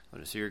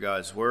Let us hear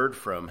God's word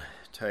from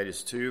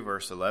Titus 2,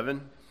 verse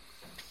 11.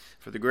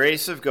 For the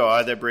grace of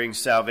God that brings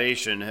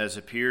salvation has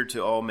appeared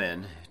to all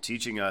men,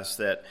 teaching us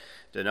that,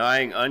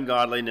 denying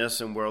ungodliness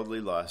and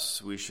worldly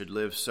lusts, we should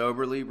live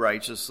soberly,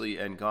 righteously,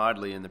 and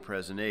godly in the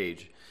present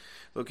age,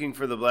 looking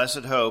for the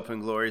blessed hope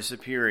and glorious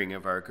appearing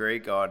of our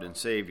great God and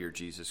Savior,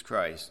 Jesus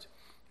Christ,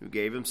 who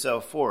gave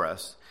himself for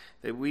us,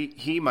 that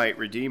he might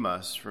redeem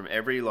us from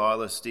every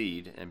lawless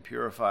deed and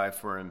purify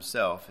for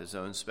himself his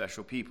own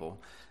special people,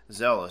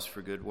 zealous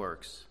for good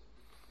works.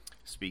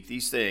 Speak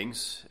these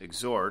things,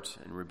 exhort,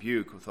 and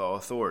rebuke with all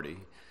authority.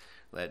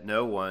 Let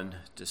no one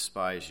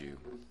despise you.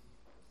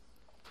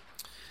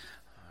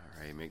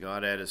 All right, may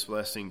God add his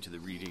blessing to the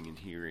reading and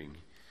hearing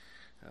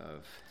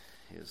of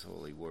his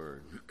holy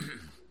word.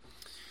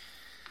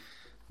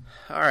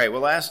 All right,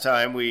 well, last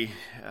time we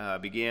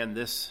began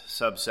this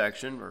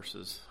subsection,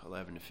 verses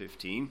 11 to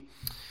 15.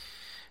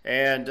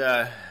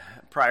 And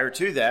prior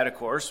to that, of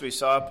course, we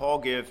saw Paul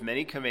give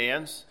many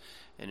commands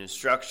and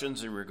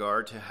instructions in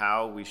regard to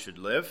how we should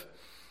live.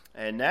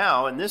 And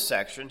now, in this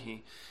section,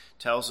 he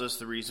tells us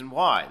the reason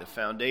why, the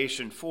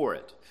foundation for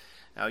it.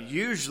 Now,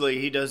 usually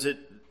he does it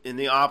in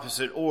the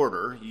opposite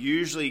order.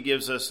 Usually he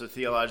gives us a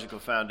theological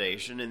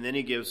foundation, and then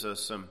he gives us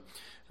some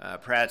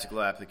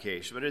practical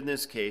application. But in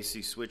this case,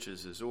 he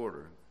switches his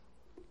order.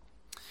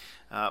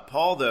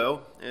 Paul,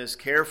 though, is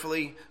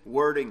carefully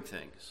wording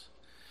things.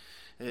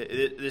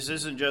 This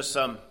isn't just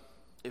some,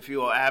 if you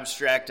will,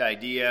 abstract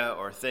idea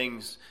or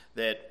things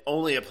that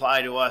only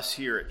apply to us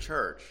here at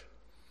church.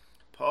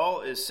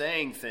 Paul is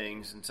saying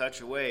things in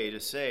such a way to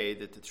say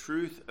that the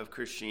truth of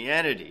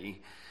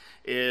Christianity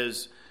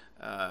is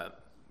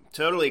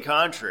totally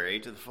contrary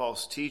to the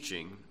false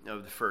teaching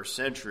of the first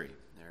century.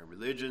 Their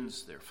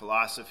religions, their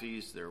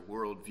philosophies, their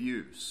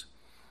worldviews.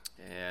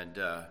 And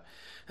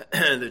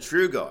the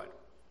true God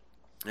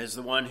is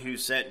the one who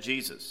sent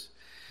Jesus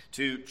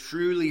to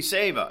truly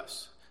save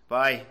us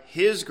by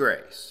his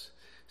grace,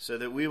 so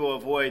that we will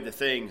avoid the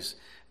things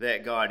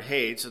that God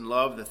hates and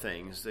love the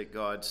things that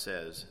God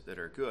says that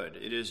are good.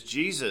 It is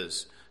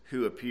Jesus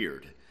who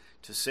appeared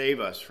to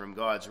save us from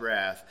God's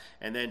wrath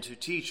and then to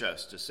teach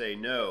us to say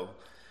no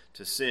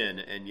to sin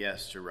and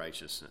yes to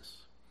righteousness.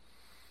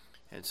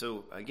 And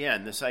so,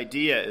 again, this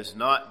idea is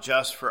not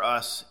just for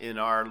us in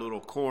our little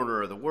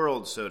corner of the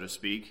world, so to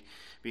speak,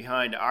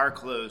 behind our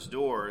closed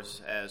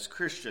doors as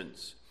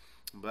Christians,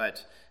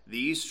 but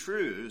these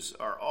truths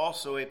are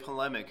also a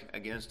polemic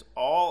against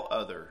all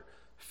other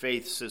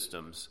faith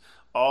systems,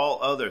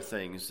 all other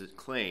things that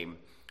claim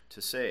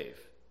to save.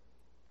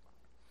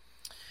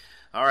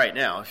 All right,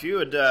 now, if you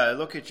would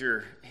look at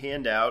your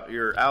handout,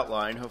 your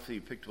outline, hopefully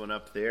you picked one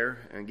up there.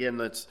 And again,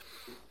 let's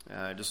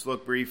just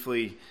look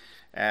briefly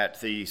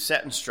at the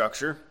sentence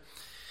structure.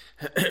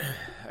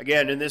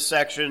 Again, in this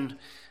section,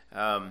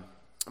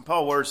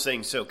 Paul words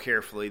things so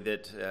carefully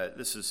that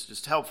this is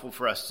just helpful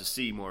for us to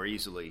see more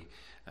easily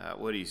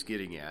what he's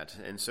getting at.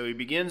 And so he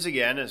begins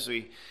again, as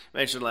we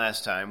mentioned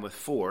last time, with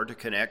 4 to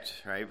connect,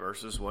 right,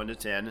 verses 1 to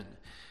 10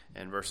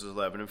 and verses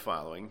 11 and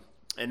following.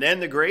 And then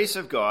the grace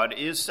of God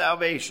is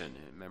salvation.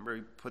 Remember,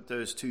 he put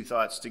those two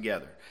thoughts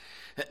together.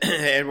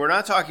 And we're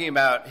not talking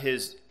about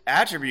his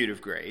attribute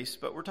of grace,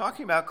 but we're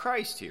talking about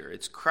Christ here.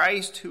 It's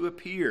Christ who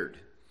appeared.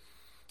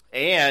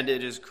 And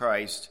it is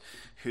Christ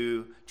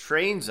who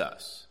trains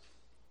us.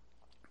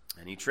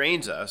 And he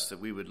trains us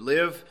that we would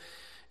live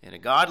in a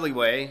godly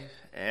way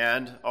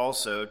and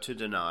also to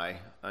deny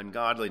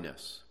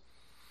ungodliness.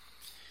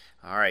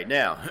 All right,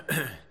 now,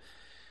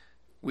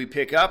 we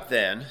pick up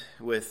then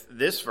with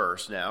this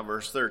verse now,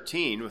 verse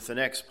 13, with the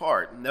next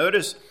part.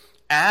 Notice,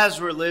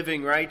 as we're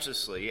living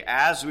righteously,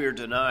 as we are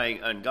denying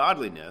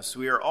ungodliness,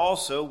 we are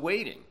also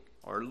waiting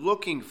or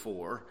looking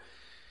for,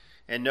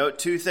 and note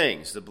two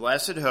things, the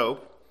blessed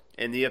hope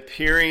and the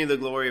appearing of the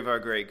glory of our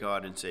great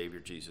God and Savior,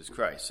 Jesus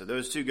Christ. So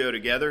those two go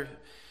together,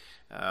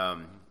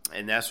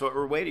 and that's what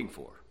we're waiting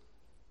for.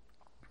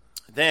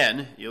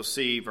 Then you'll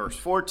see verse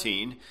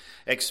 14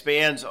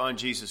 expands on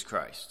Jesus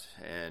Christ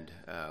and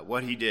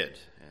what he did.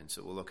 And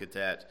so we'll look at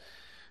that,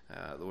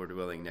 Lord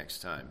willing, next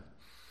time.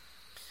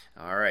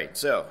 All right,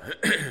 so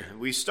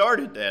we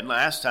started then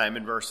last time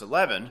in verse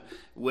 11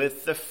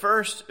 with the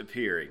first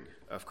appearing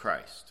of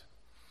Christ.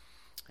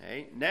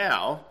 Okay,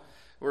 now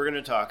we're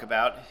going to talk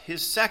about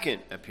his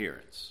second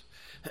appearance.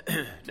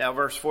 Now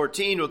verse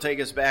 14 will take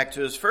us back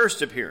to his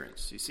first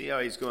appearance. You see how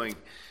he's going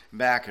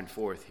back and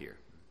forth here.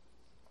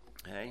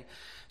 Okay,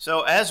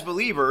 so as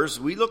believers,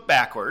 we look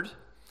backward.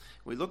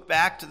 We look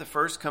back to the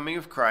first coming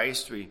of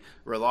Christ. We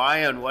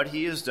rely on what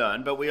he has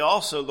done, but we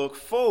also look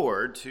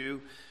forward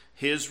to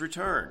his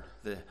return,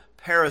 the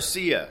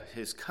parousia,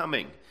 his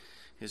coming,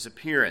 his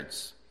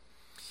appearance.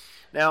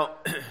 Now,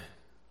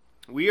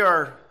 we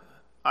are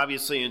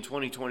obviously in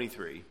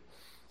 2023,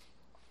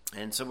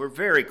 and so we're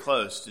very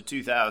close to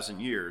 2,000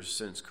 years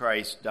since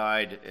Christ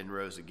died and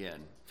rose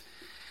again.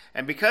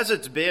 And because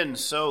it's been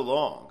so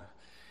long,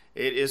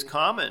 it is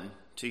common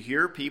to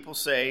hear people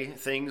say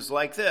things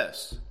like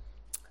this: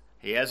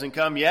 he hasn't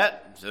come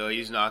yet, so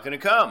he's not going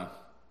to come.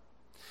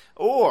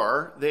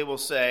 Or they will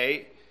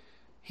say,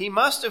 he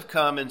must have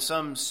come in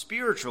some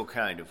spiritual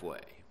kind of way.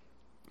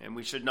 And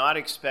we should not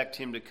expect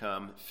him to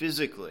come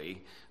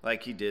physically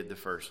like he did the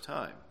first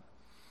time.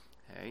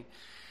 Okay?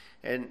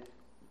 And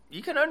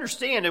you can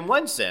understand in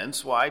one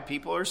sense why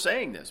people are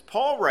saying this.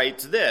 Paul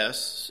writes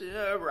this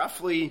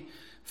roughly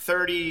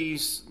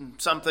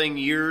 30-something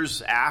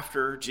years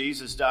after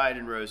Jesus died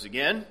and rose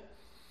again.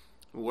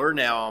 We're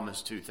now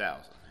almost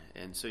 2,000.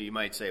 And so you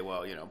might say,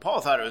 well,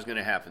 Paul thought it was going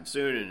to happen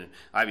soon, and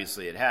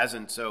obviously it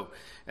hasn't. So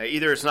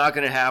either it's not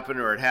going to happen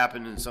or it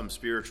happened in some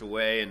spiritual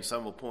way, and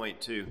some will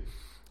point to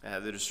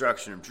the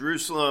destruction of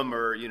Jerusalem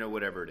or,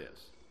 whatever it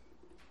is.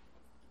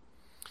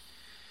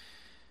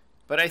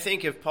 But I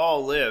think if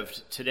Paul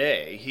lived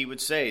today, he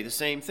would say the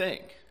same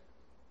thing.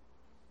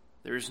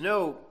 There's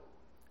no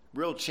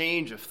real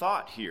change of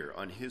thought here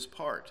on his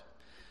part.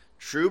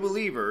 True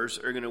believers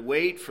are going to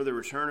wait for the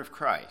return of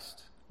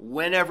Christ,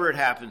 whenever it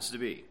happens to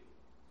be.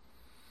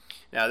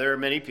 Now, there are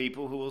many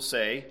people who will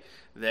say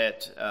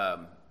that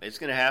it's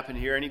going to happen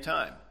here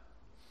anytime.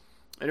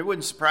 And it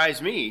wouldn't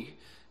surprise me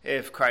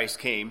if Christ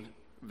came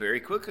very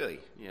quickly,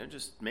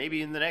 just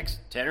maybe in the next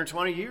 10 or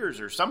 20 years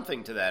or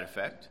something to that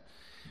effect.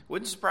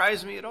 Wouldn't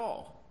surprise me at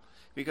all.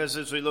 Because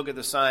as we look at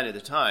the sign of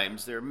the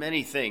times, there are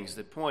many things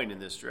that point in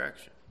this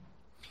direction.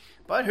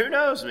 But who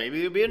knows? Maybe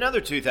it'll be another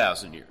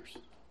 2,000 years.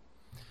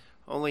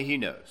 Only he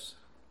knows.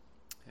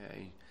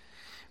 Okay?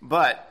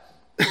 But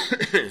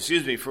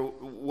excuse me, for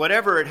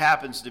whatever it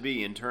happens to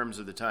be in terms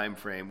of the time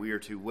frame, we are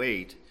to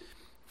wait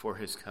for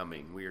his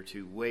coming. We are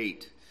to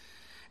wait.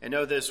 And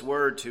know this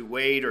word to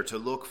wait or to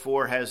look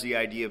for has the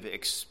idea of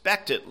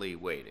expectantly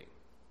waiting.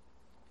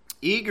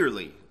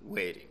 Eagerly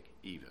waiting,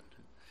 even.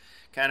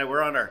 Kind of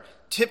we're on our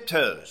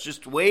tiptoes,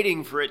 just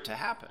waiting for it to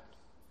happen.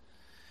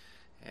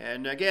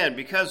 And again,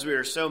 because we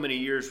are so many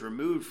years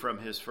removed from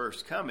his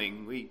first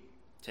coming, we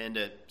tend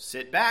to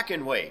sit back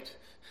and wait.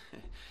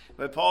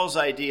 But Paul's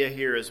idea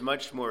here is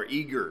much more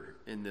eager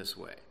in this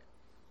way.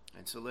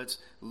 And so let's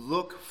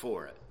look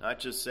for it. Not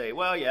just say,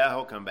 well, yeah,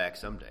 he'll come back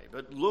someday.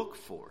 But look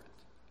for it.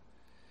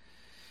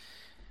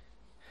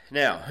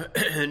 Now,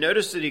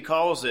 notice that he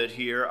calls it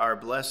here our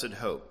blessed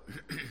hope.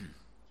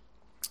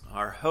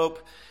 Our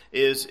hope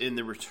is in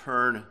the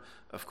return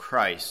of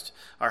Christ.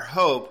 Our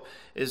hope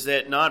is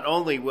that not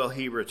only will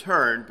he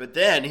return, but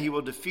then he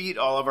will defeat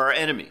all of our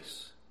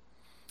enemies.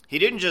 He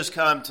didn't just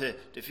come to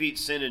defeat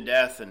sin and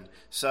death and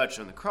such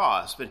on the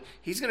cross, but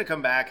he's going to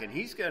come back and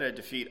he's going to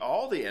defeat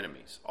all the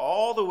enemies,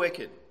 all the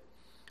wicked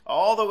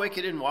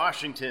in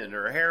Washington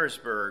or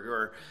Harrisburg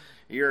or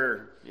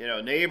your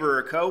neighbor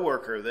or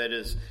coworker that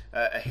is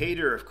a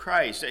hater of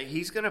Christ.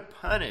 He's going to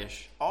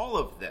punish all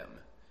of them.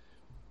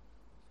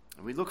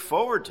 And we look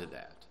forward to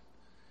that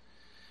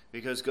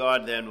because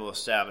God then will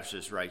establish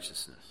his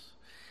righteousness.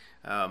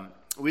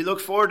 We look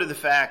forward to the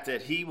fact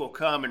that he will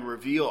come and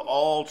reveal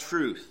all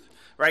truth.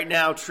 Right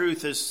now,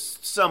 truth is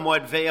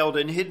somewhat veiled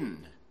and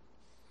hidden,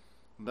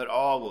 but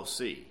all will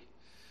see.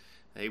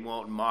 They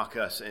won't mock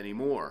us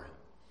anymore.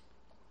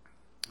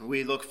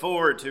 We look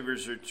forward to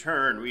his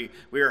return.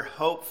 We are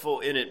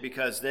hopeful in it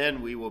because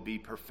then we will be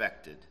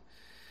perfected.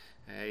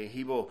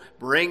 He will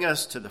bring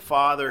us to the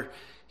Father.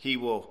 He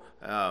will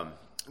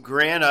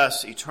grant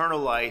us eternal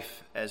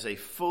life as a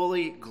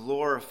fully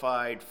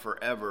glorified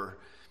forever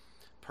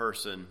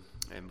person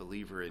and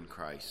believer in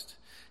Christ.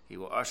 He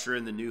will usher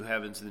in the new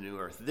heavens and the new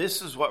earth.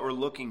 This is what we're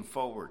looking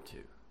forward to.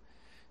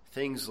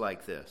 Things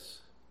like this.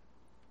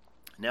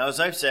 Now,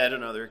 as I've said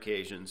on other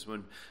occasions,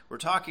 when we're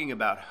talking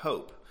about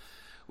hope,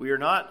 we are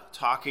not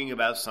talking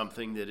about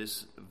something that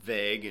is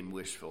vague and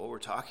wishful. We're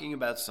talking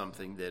about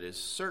something that is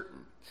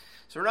certain.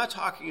 So we're not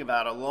talking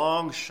about a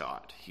long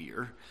shot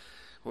here.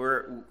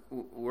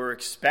 We're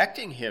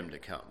expecting him to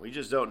come. We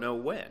just don't know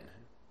when.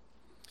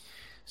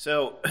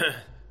 So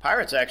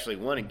Pirates actually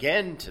won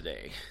again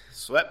today,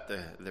 swept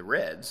the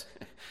Reds.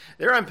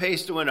 They're on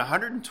pace to win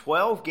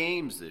 112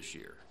 games this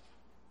year.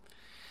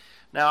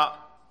 Now,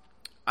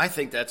 I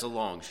think that's a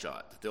long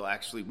shot that they'll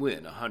actually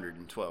win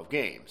 112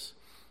 games.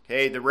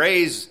 Okay, the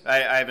Rays,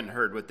 I haven't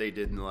heard what they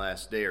did in the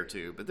last day or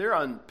two, but they're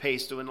on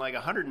pace to win like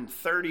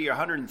 130 or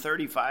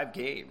 135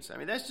 games. I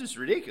mean, that's just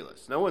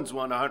ridiculous. No one's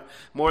won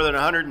more than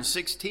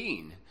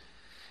 116.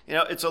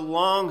 It's a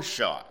long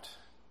shot.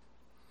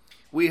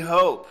 We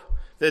hope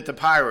that the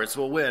Pirates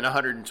will win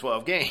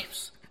 112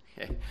 games.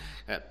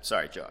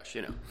 Sorry, Josh,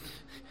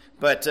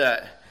 But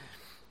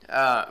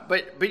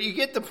you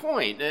get the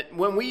point.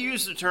 When we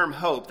use the term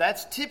hope,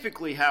 that's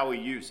typically how we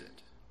use it.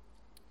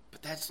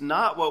 But that's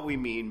not what we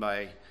mean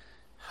by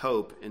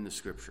hope in the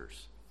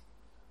Scriptures.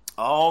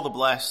 All the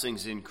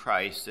blessings in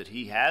Christ that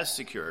he has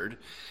secured,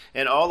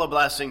 and all the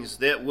blessings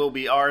that will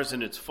be ours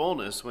in its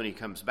fullness when he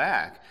comes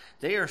back,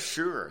 they are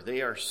sure,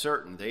 they are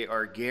certain, they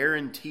are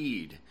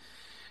guaranteed.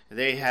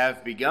 They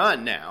have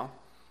begun now,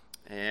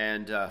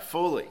 and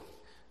fully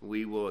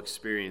we will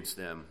experience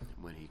them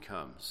when he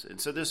comes. And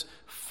so this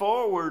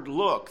forward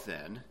look,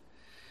 then,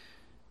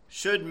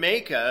 should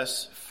make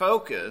us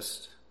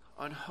focused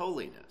on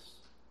holiness.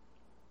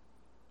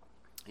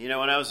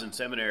 When I was in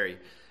seminary,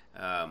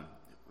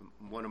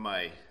 one of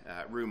my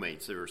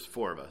roommates, there was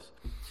 4 of us.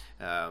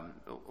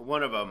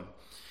 One of them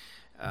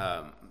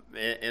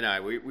and I,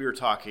 we were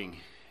talking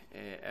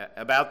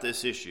about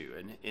this issue,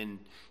 and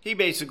he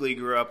basically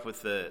grew up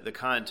with the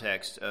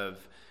context of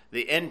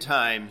the end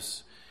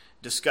times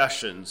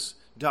discussions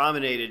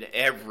dominated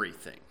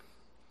everything.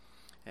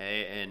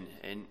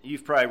 And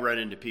you've probably run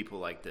into people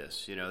like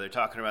this. They're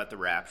talking about the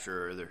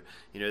rapture,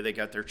 or they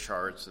got their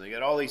charts, and they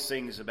got all these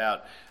things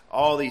about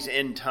all these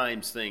end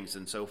times things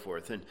and so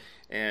forth.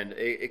 And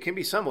it can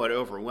be somewhat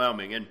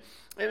overwhelming. And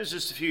it was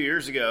just a few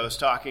years ago, I was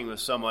talking with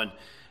someone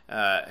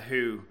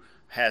who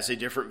has a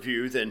different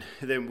view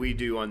than we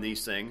do on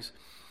these things.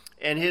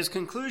 And his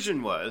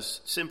conclusion was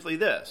simply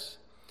this: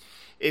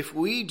 if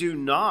we do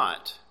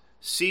not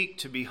seek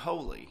to be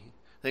holy,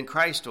 then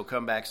Christ will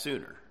come back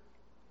sooner.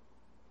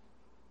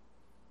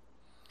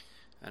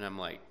 And I'm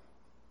like,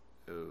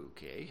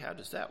 okay, how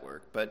does that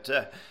work? But,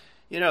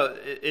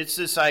 it's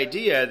this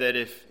idea that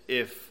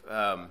if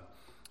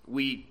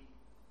we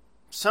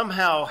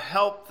somehow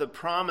help the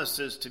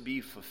promises to be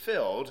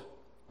fulfilled,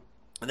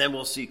 then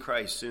we'll see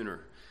Christ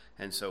sooner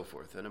and so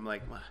forth. And I'm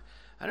like, well,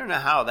 I don't know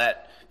how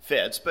that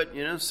fits, but,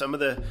 some of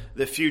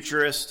the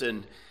futurist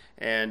and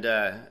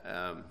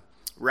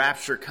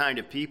rapture kind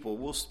of people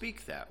will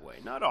speak that way.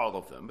 Not all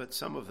of them, but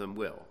some of them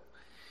will.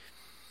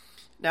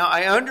 Now,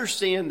 I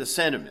understand the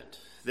sentiment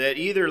that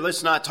either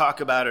let's not talk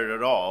about it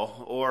at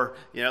all, or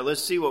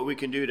let's see what we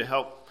can do to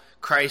help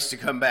Christ to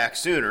come back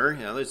sooner.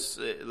 Let's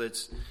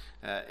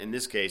in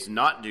this case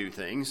not do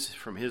things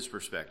from his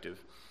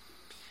perspective.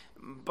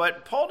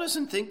 But Paul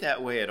doesn't think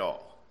that way at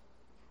all.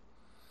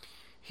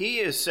 He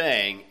is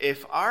saying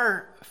if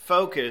our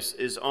focus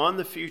is on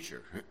the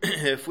future,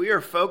 if we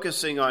are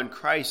focusing on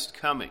Christ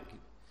coming,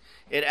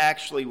 it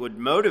actually would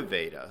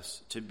motivate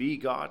us to be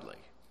godly.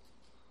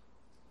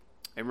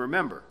 And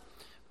remember,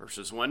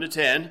 verses 1 to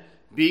 10,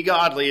 be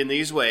godly in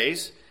these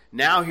ways.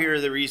 Now here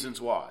are the reasons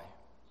why.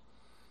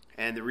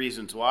 And the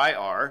reasons why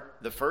are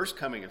the first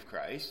coming of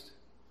Christ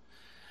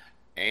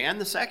and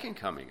the second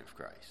coming of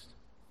Christ.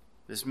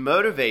 This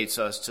motivates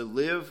us to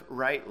live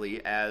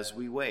rightly as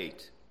we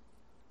wait.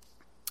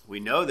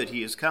 We know that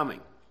he is coming.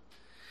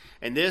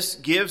 And this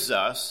gives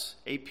us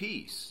a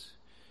peace.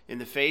 In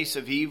the face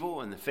of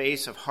evil, in the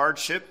face of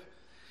hardship,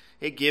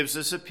 it gives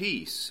us a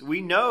peace.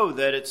 We know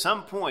that at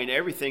some point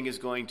everything is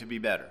going to be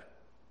better.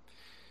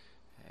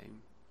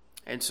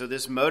 And so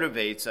this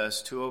motivates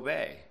us to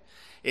obey.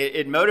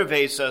 It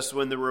motivates us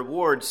when the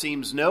reward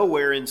seems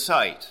nowhere in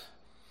sight,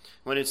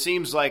 when it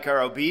seems like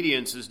our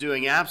obedience is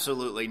doing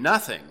absolutely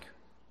nothing.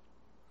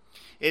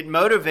 It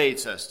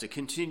motivates us to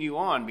continue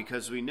on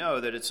because we know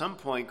that at some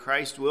point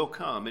Christ will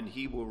come and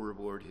he will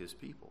reward his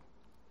people.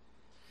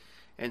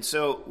 And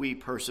so we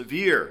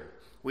persevere,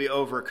 we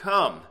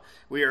overcome,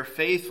 we are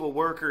faithful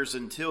workers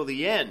until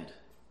the end.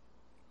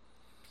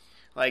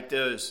 Like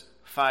those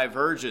 5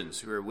 virgins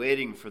who were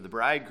waiting for the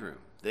bridegroom.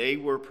 They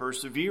were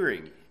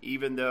persevering,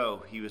 even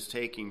though he was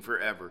taking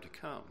forever to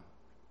come.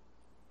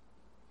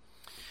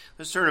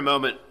 Let's turn a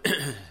moment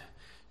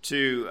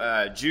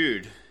to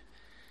Jude,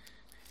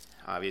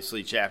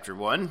 obviously chapter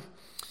 1.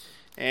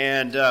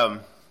 And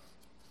the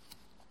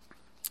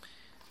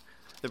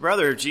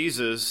brother of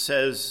Jesus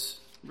says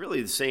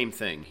really the same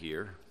thing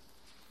here.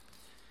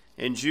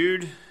 In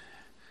Jude,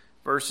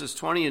 verses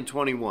 20 and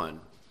 21,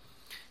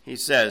 he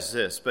says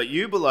this: "But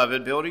you,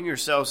 beloved, building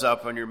yourselves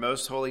up on your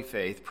most holy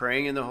faith,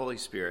 praying in the Holy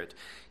Spirit,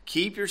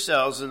 keep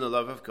yourselves in the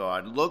love of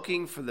God,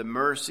 looking for the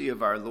mercy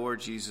of our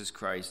Lord Jesus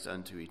Christ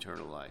unto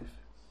eternal life."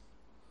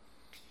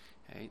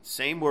 Okay,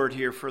 same word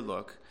here for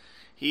look.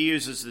 He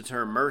uses the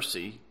term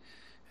mercy.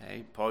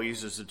 Okay, Paul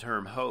uses the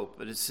term hope,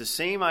 but it's the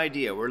same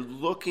idea. We're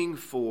looking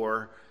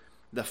for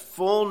the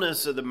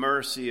fullness of the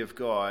mercy of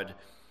God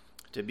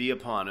to be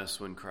upon us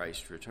when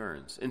Christ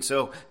returns. And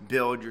so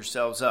build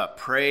yourselves up.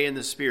 Pray in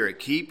the Spirit.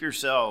 Keep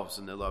yourselves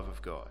in the love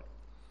of God.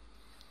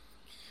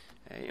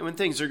 And when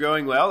things are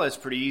going well, that's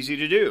pretty easy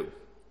to do.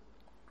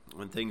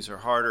 When things are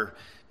harder,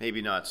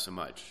 maybe not so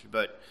much.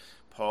 But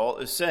Paul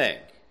is saying,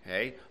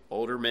 okay,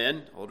 older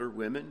men, older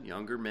women,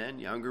 younger men,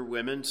 younger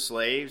women,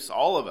 slaves,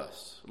 all of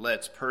us,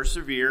 let's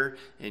persevere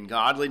in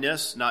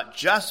godliness, not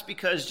just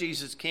because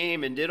Jesus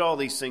came and did all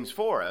these things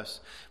for us,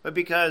 but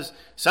because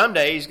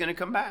someday he's going to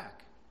come back.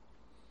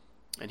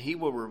 And he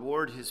will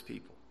reward his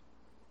people.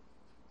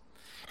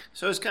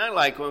 So it's kind of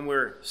like when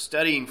we're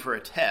studying for a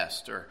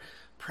test or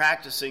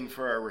practicing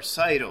for a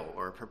recital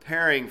or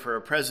preparing for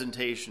a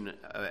presentation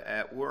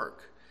at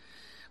work.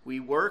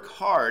 We work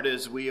hard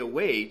as we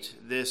await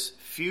this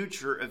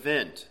future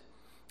event,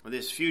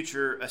 this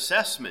future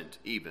assessment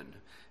even,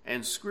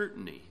 and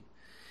scrutiny.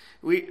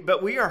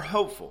 But we are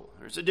hopeful.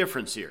 There's a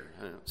difference here.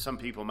 Some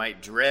people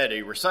might dread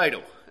a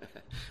recital.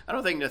 I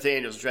don't think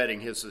Nathaniel's dreading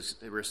his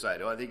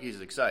recital. I think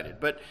he's excited.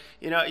 But,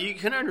 you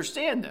can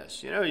understand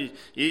this.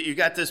 You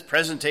got this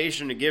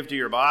presentation to give to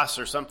your boss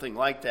or something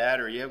like that,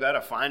 or you've got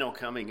a final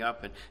coming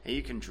up, and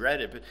you can dread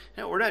it.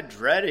 But we're not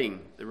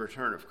dreading the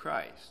return of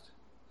Christ.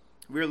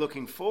 We're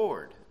looking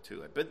forward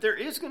to it. But there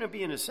is going to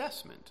be an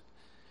assessment.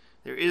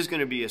 There is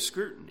going to be a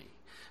scrutiny.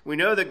 We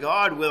know that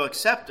God will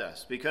accept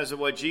us because of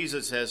what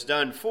Jesus has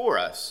done for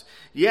us.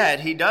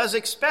 Yet he does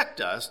expect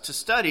us to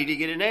study to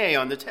get an A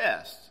on the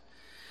test,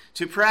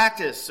 to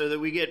practice so that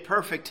we get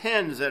perfect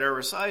 10s at our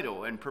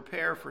recital and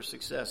prepare for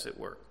success at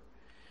work.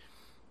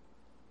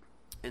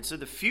 And so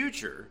the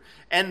future,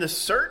 and the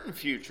certain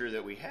future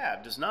that we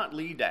have, does not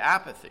lead to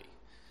apathy.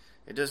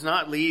 It does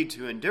not lead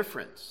to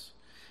indifference.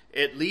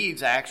 It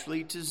leads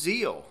actually to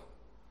zeal,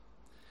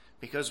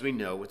 because we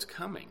know what's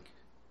coming.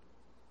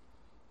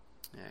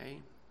 Okay?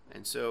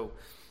 And so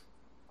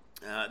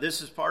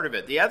this is part of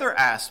it. The other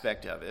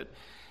aspect of it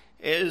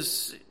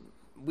is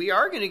we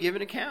are going to give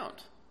an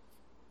account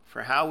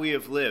for how we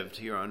have lived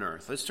here on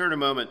earth. Let's turn a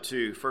moment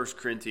to 1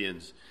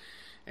 Corinthians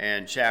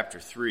and chapter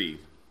 3.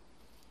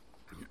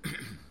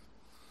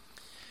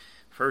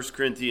 1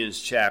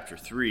 Corinthians chapter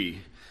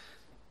 3.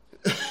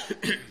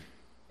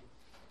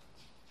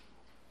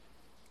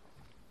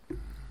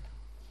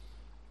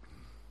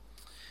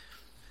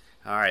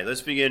 All right,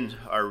 let's begin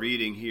our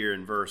reading here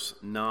in verse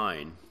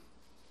 9.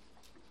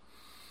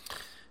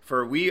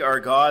 For we are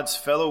God's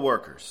fellow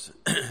workers.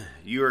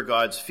 You are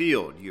God's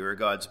field. You are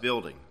God's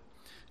building.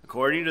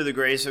 According to the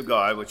grace of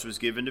God, which was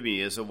given to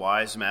me as a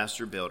wise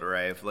master builder,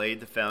 I have laid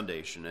the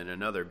foundation, and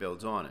another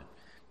builds on it.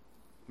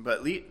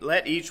 But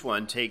let each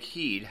one take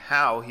heed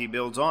how he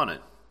builds on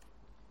it.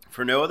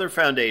 For no other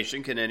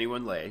foundation can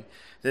anyone lay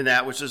than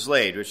that which is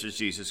laid, which is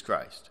Jesus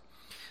Christ.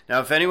 Now,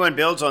 if anyone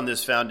builds on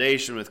this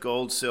foundation with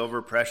gold,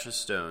 silver, precious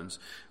stones,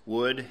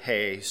 wood,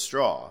 hay,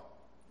 straw,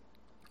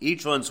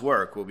 each one's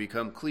work will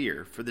become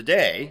clear, for the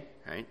day,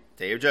 right,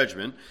 day of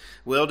judgment,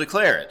 will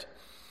declare it,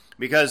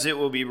 because it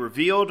will be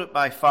revealed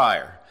by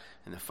fire,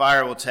 and the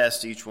fire will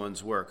test each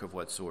one's work of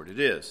what sort it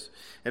is.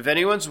 If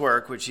anyone's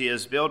work which he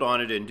has built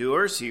on it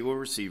endures, he will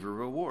receive a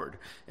reward.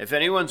 If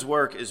anyone's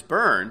work is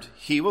burned,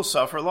 he will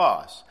suffer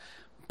loss.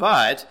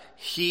 But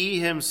he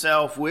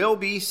himself will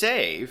be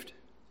saved,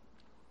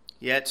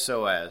 yet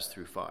so as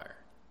through fire.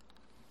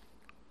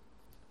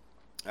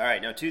 All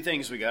right, now two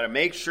things we got to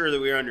make sure that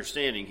we are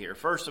understanding here.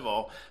 First of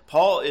all,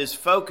 Paul is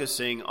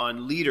focusing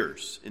on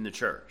leaders in the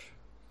church.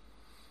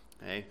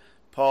 Okay?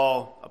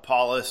 Paul,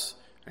 Apollos,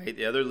 right,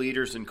 the other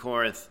leaders in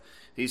Corinth,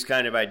 these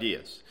kind of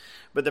ideas.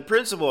 But the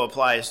principle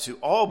applies to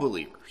all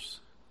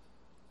believers.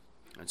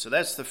 And so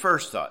that's the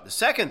first thought. The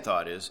second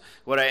thought is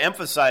what I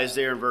emphasized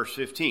there in verse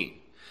 15.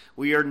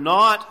 We are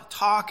not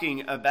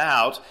talking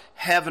about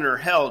heaven or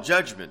hell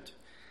judgment.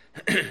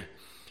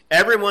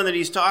 Everyone that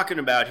he's talking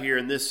about here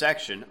in this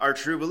section are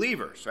true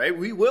believers, right?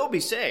 We will be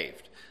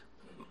saved.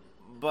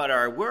 But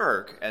our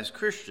work as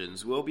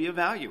Christians will be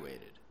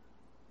evaluated.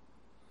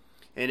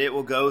 And it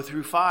will go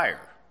through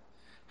fire.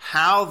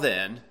 How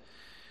then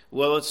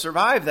will it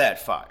survive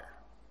that fire?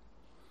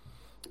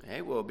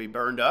 Okay, will it be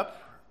burned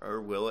up, or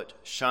will it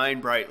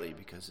shine brightly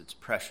because it's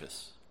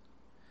precious?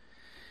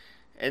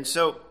 And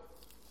so,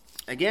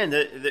 again,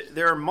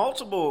 there are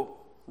multiple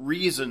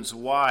reasons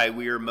why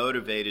we are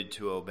motivated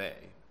to obey.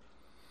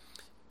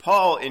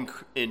 Paul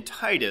in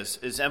Titus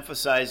is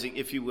emphasizing,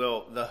 if you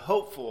will, the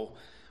hopeful,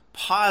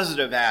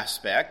 positive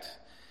aspect.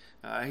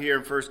 Here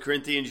in 1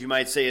 Corinthians, you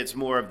might say it's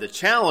more of the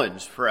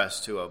challenge for us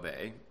to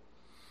obey.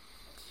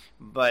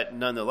 But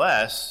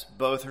nonetheless,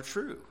 both are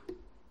true.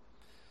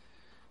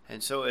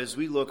 And so as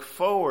we look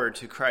forward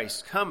to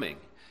Christ's coming,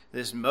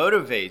 this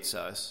motivates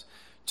us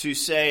to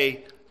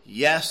say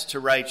yes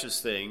to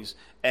righteous things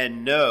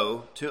and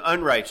no to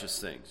unrighteous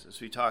things, as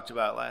we talked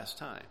about last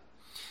time.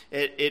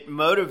 It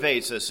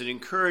motivates us, it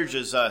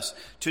encourages us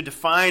to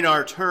define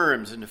our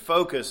terms and to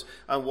focus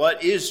on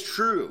what is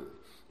true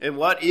and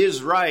what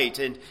is right,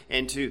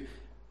 and to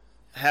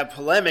have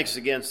polemics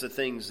against the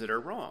things that are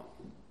wrong.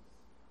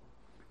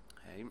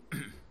 Okay?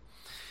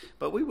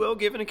 But we will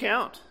give an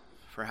account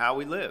for how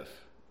we live.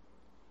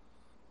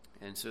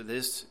 And so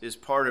this is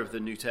part of the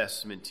New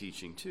Testament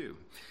teaching too.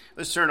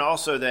 Let's turn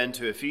also then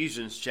to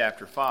Ephesians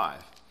chapter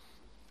 5.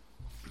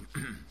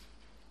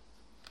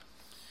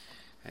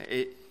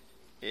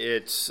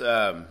 It's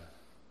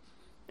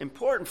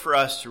important for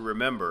us to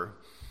remember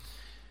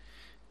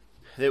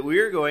that we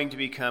are going to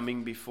be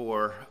coming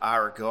before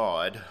our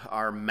God,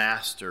 our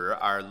Master,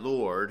 our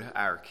Lord,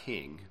 our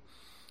King.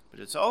 But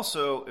it's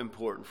also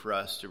important for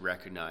us to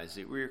recognize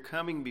that we are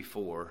coming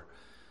before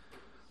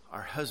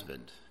our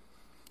husband,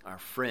 our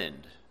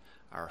friend,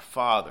 our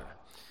Father.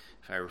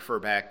 If I refer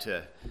back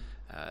to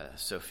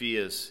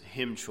Sophia's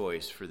hymn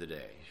choice for the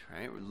day,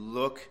 right?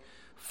 Look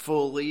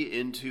fully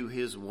into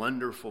his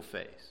wonderful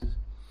face.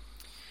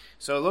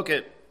 So look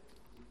at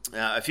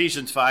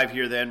Ephesians 5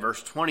 here then,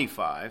 verse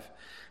 25.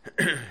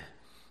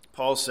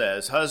 Paul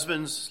says,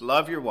 "Husbands,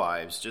 love your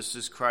wives, just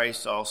as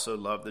Christ also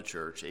loved the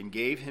church and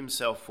gave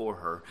himself for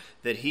her,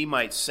 that he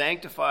might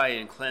sanctify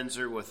and cleanse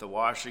her with the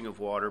washing of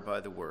water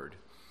by the word,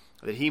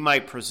 that he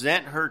might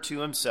present her to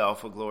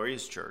himself a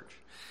glorious church,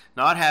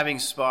 not having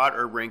spot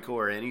or wrinkle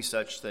or any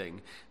such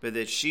thing, but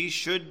that she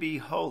should be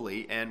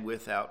holy and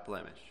without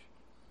blemish."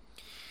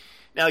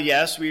 Now,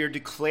 yes, we are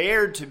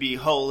declared to be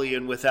holy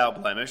and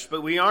without blemish,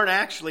 but we aren't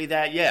actually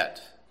that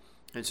yet.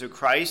 And so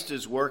Christ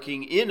is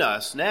working in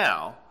us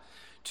now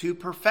to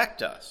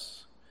perfect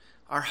us,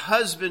 Our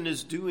husband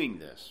is doing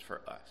this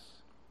for us.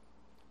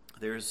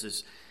 There's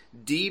this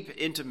deep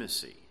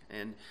intimacy.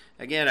 And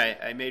again,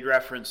 I made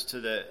reference to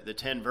the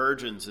 10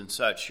 virgins and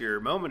such here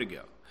a moment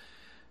ago.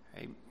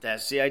 Right?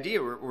 That's the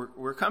idea.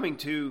 We're coming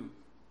to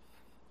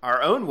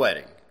our own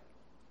wedding.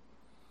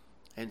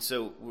 And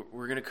so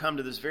we're going to come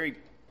to this very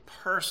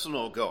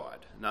personal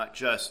God, not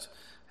just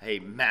a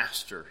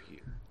master here.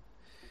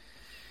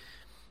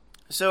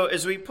 So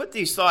as we put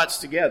these thoughts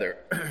together,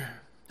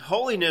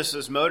 holiness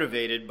is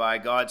motivated by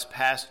God's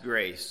past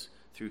grace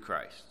through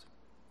Christ.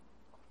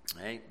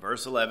 Okay?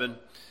 Verse 11,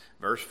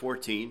 verse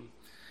 14.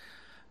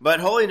 But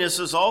holiness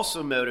is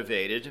also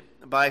motivated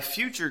by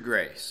future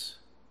grace,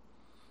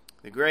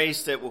 the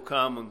grace that will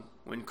come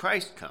when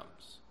Christ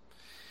comes.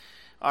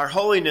 Our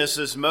holiness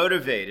is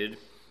motivated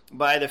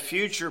by the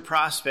future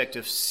prospect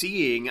of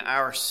seeing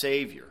our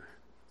Savior.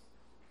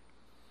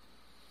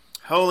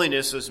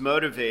 Holiness is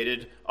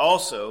motivated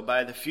also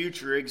by the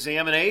future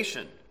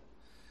examination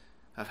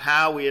of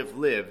how we have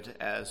lived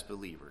as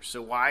believers.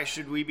 So why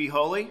should we be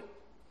holy?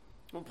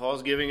 Well,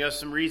 Paul's giving us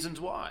some reasons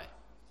why.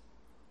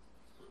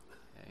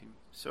 Okay.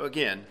 So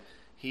again,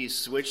 he's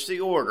switched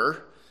the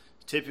order.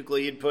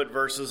 Typically, you'd put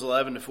verses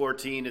 11 to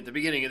 14 at the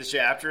beginning of the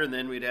chapter, and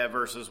then we'd have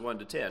verses 1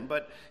 to 10.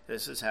 But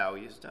this is how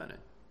he has done it.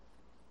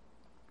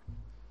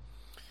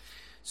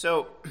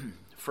 So,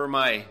 for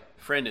my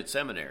friend at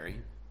seminary,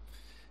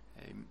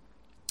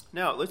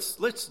 now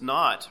let's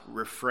not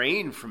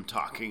refrain from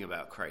talking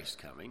about Christ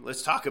coming.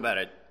 Let's talk about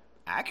it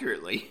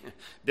accurately,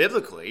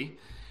 biblically,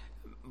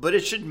 but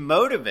it should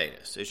motivate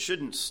us. It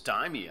shouldn't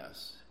stymie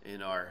us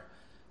in our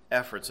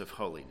efforts of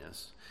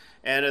holiness.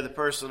 And the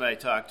person I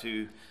talked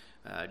to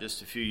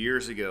just a few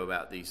years ago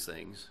about these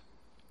things,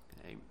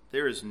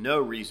 there is no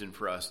reason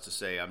for us to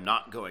say, I'm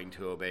not going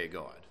to obey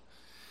God.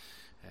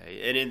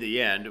 And in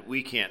the end,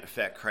 we can't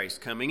affect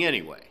Christ coming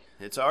anyway.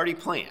 It's already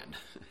planned.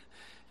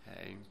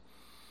 Okay.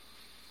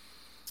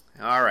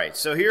 All right,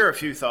 so here are a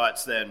few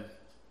thoughts then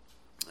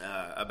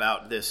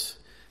about this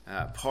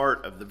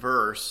part of the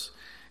verse.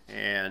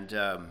 And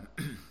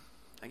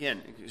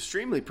again,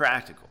 extremely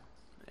practical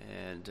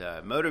and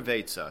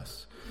motivates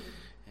us.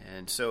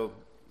 And so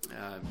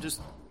just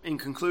in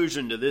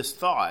conclusion to this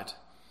thought,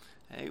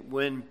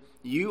 when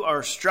you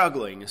are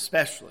struggling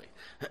especially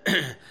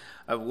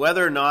of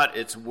whether or not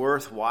it's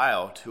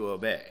worthwhile to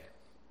obey,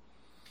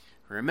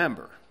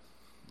 remember,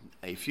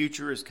 a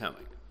future is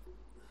coming.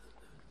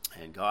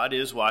 And God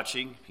is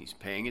watching. He's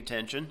paying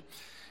attention.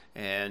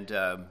 And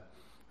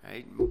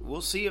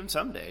we'll see him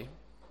someday.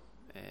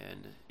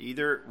 And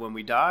either when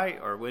we die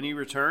or when he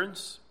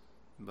returns.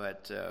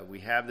 But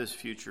we have this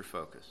future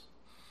focus.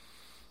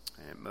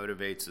 And it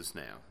motivates us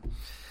now.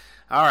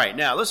 All right,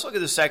 now let's look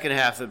at the second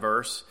half of the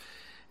verse.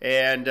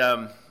 And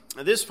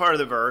this part of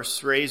the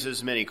verse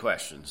raises many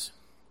questions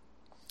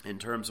in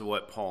terms of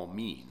what Paul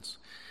means.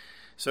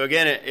 So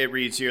again, it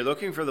reads here,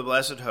 looking for the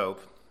blessed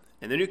hope.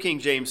 And the New King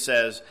James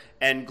says,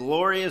 and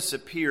glorious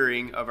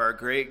appearing of our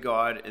great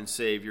God and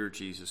Savior,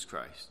 Jesus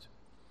Christ.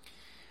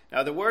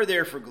 Now, the word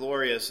there for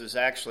glorious is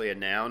actually a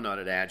noun, not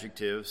an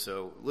adjective.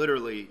 So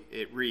literally,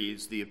 it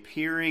reads, the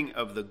appearing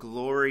of the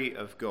glory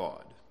of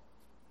God.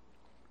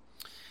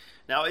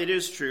 Now, it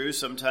is true,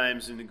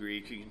 sometimes in the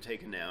Greek, you can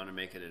take a noun and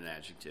make it an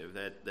adjective.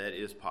 That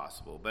is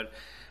possible. But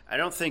I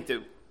don't think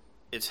that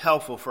it's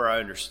helpful for our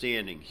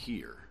understanding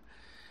here.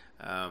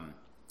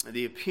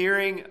 The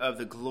appearing of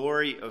the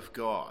glory of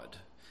God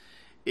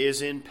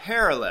is in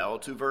parallel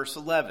to verse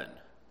 11.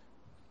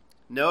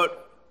 Note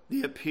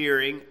the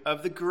appearing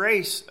of the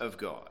grace of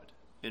God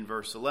in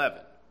verse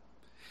 11.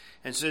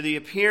 And so the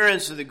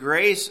appearance of the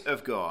grace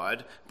of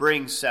God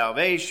brings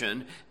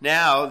salvation.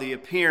 Now the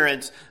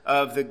appearance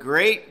of the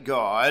great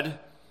God,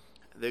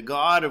 the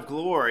God of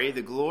glory,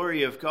 the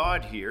glory of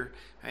God here,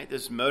 right,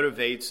 this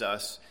motivates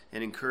us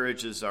and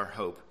encourages our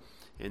hope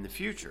in the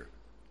future.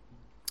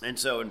 And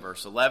so in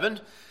verse 11,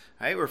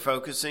 right, we're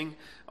focusing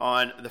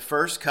on the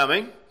first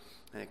coming.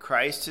 That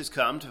Christ has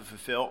come to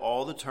fulfill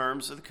all the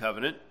terms of the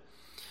covenant.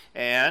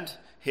 And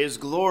his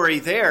glory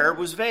there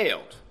was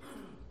veiled.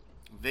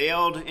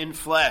 Veiled in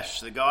flesh,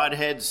 the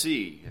Godhead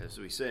see, as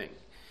we sing.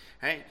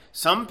 Right?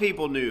 Some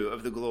people knew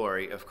of the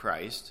glory of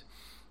Christ,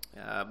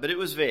 but it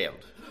was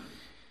veiled.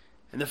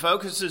 And the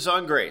focus is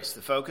on grace.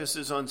 The focus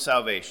is on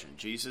salvation.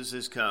 Jesus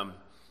has come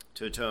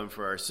to atone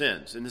for our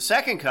sins. In the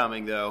second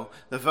coming, though,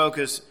 the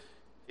focus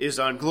is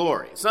on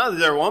glory. It's not that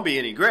there won't be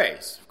any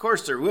grace. Of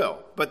course there will.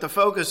 But the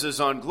focus is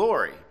on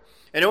glory.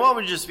 And it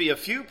won't just be a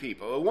few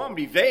people. It won't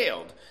be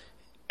veiled.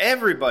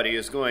 Everybody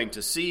is going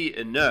to see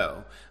and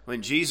know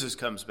when Jesus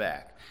comes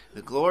back.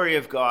 The glory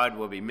of God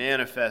will be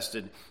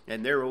manifested,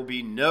 and there will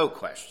be no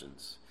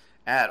questions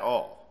at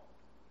all.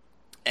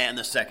 And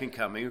the second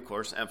coming, of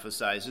course,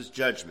 emphasizes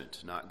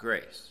judgment, not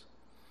grace.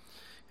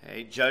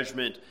 Okay?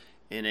 Judgment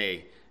in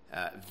a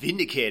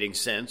vindicating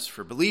sense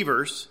for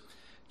believers,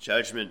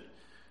 judgment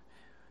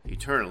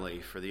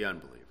eternally for the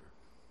unbeliever.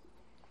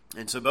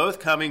 And so both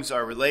comings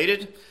are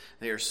related.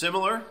 They are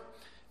similar,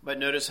 but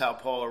notice how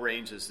Paul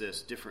arranges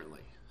this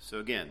differently. So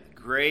again,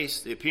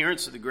 grace, the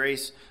appearance of the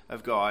grace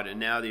of God, and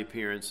now the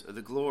appearance of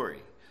the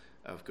glory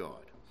of God.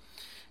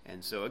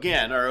 And so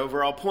again, our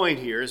overall point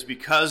here is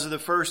because of the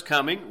first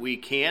coming, we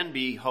can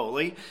be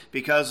holy.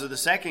 Because of the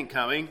second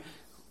coming,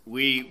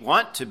 we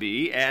want to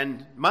be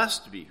and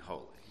must be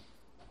holy.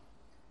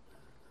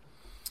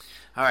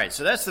 All right,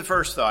 so that's the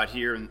first thought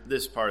here in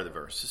this part of the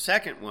verse. The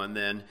second one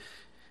then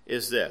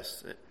is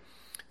this: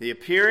 the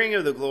appearing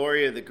of the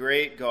glory of the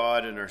great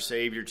God and our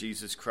Savior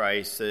Jesus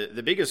Christ.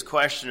 The biggest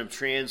question of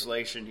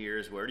translation here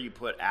is, where do you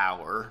put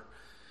our?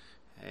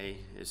 Hey,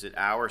 is it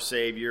our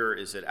Savior?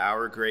 Is it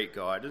our great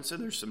God? And so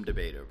there's some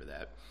debate over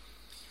that.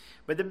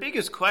 But the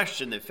biggest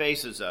question that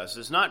faces us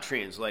is not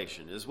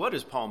translation, is what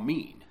does Paul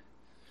mean?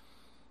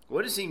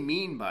 What does he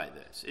mean by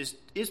this?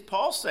 Is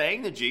Paul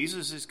saying that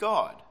Jesus is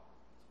God?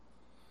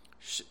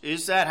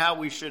 Is that how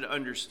we should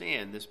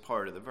understand this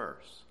part of the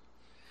verse?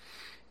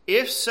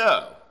 If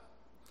so,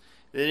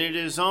 then it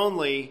is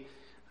only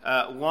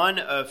one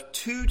of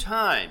two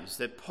times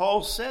that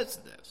Paul says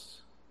this.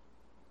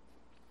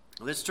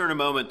 Let's turn a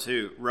moment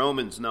to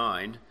Romans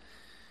 9.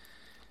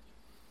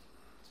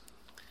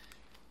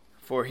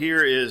 For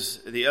here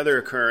is the other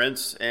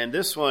occurrence, and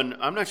this one,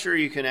 I'm not sure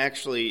you can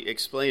actually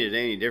explain it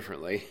any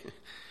differently.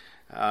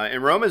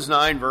 In Romans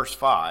 9, verse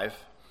 5,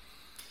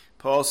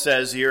 Paul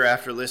says here,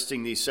 after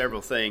listing these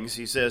several things,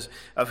 he says,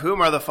 of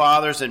whom are the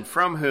fathers, and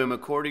from whom,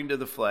 according to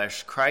the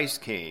flesh,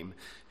 Christ came,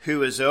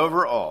 who is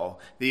over all,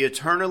 the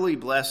eternally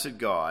blessed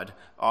God.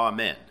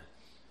 Amen.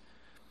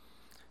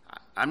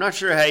 I'm not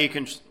sure how you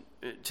can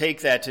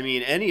take that to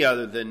mean any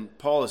other than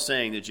Paul is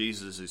saying that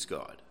Jesus is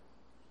God.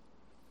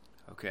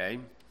 Okay?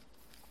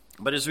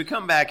 But as we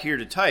come back here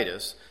to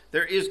Titus,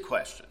 there is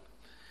question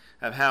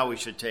of how we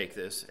should take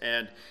this.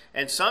 And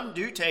some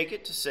do take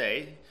it to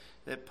say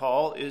that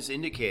Paul is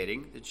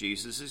indicating that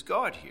Jesus is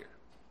God here.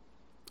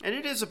 And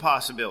it is a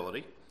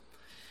possibility.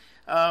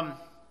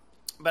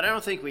 But I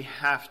don't think we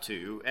have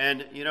to.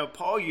 And,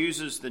 Paul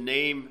uses the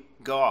name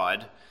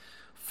God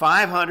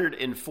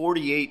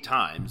 548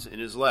 times in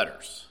his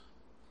letters.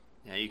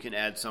 Now, you can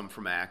add some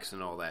from Acts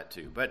and all that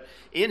too. But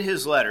in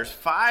his letters,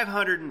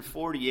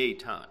 548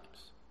 times.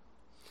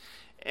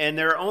 And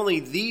there are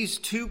only these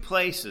two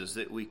places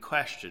that we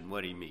question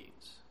what he means.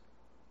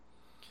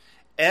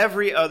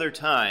 Every other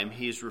time,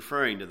 he is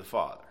referring to the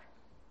Father.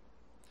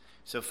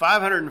 So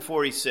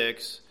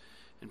 546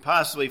 and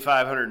possibly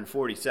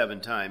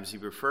 547 times, he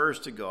refers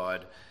to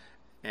God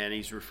and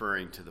he's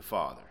referring to the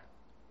Father.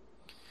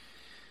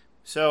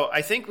 So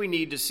I think we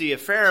need to see a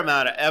fair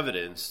amount of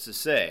evidence to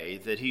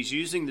say that he's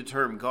using the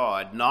term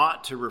God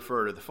not to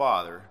refer to the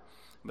Father,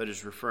 but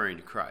is referring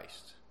to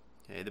Christ.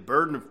 Okay, the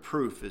burden of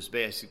proof is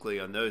basically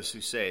on those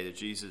who say that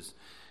Jesus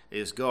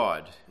is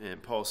God,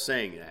 and Paul's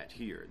saying that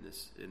here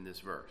in this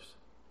verse.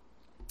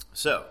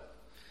 So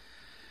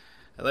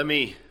let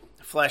me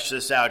flesh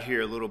this out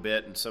here a little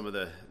bit in some of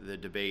the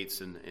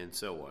debates and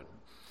so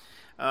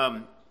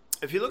on.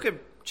 If you look at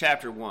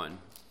chapter 1,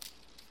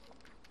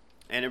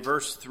 and in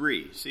verse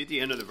 3, see at the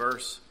end of the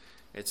verse,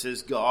 it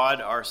says, God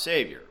our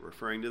Savior,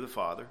 referring to the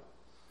Father.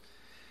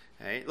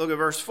 Okay, look at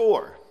verse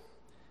 4.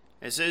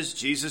 It says,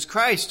 Jesus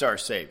Christ our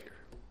Savior.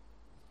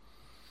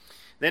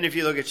 Then if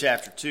you look at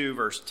chapter 2,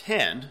 verse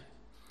 10,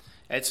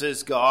 it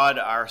says, God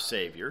our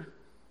Savior,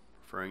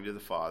 referring to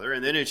the Father.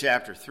 And then in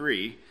chapter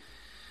 3,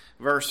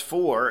 verse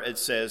 4, it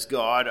says,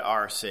 God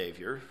our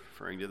Savior,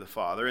 referring to the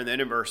Father. And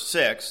then in verse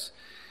 6,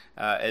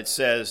 it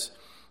says,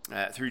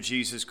 through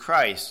Jesus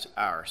Christ,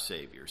 our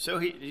Savior. So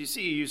you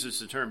see he uses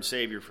the term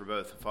Savior for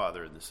both the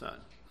Father and the Son.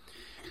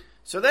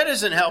 So that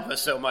doesn't help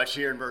us so much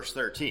here in verse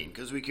 13,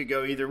 because we could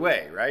go either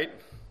way, right?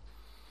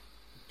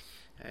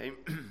 Okay.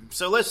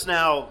 So let's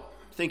now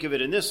think of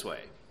it in this way.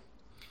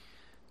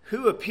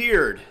 Who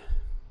appeared?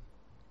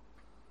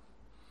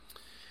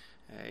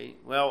 Okay.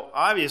 Well,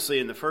 obviously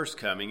in the first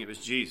coming, it was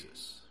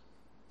Jesus.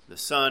 The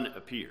Son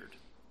appeared.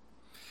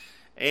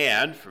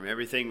 And from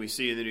everything we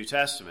see in the New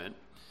Testament,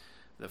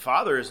 the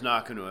Father is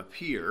not going to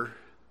appear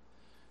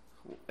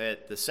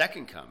at the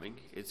second coming.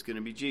 It's going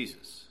to be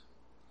Jesus.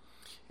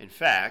 In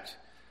fact,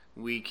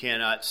 we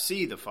cannot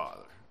see the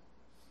Father.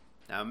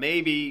 Now,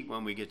 maybe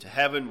when we get to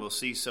heaven, we'll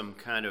see some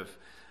kind of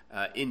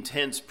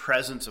intense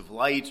presence of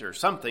light or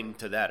something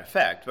to that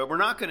effect, but we're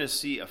not going to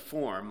see a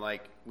form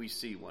like we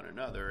see one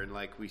another and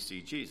like we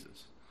see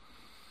Jesus.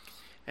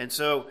 And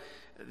so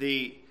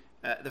the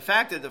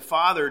fact that the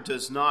Father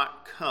does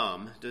not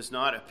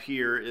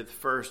appear at the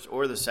first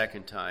or the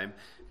second time,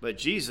 but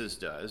Jesus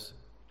does,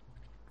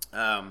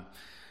 I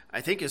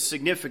think is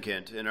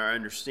significant in our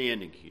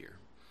understanding here.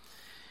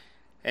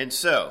 And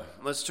so,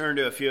 let's turn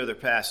to a few other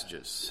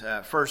passages.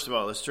 First of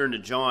all, let's turn to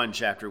John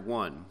chapter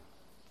 1.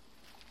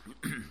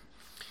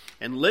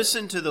 And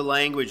listen to the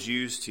language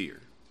used here.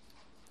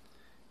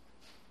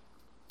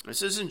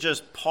 This isn't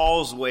just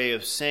Paul's way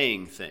of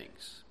saying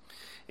things.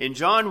 In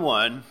John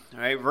 1, all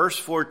right, verse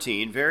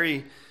 14,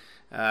 very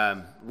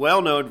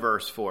well-known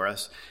verse for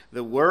us,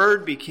 the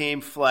Word became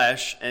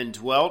flesh and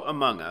dwelt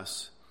among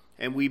us,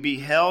 and we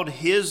beheld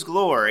his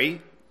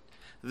glory,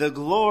 the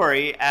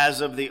glory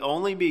as of the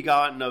only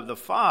begotten of the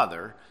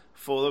Father,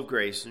 full of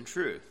grace and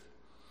truth.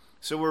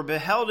 So we're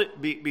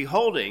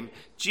beholding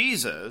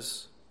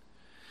Jesus,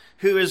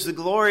 who is the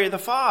glory of the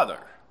Father.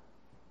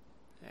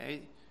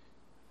 Okay.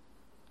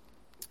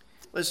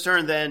 Let's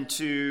turn then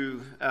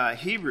to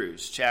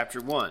Hebrews chapter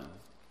 1.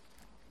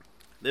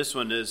 This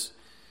one is,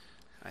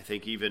 I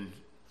think, even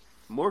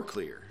more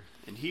clear.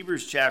 In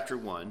Hebrews chapter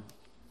 1,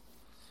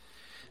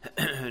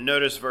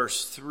 notice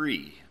verse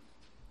 3.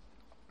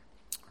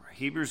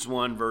 Hebrews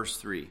 1, verse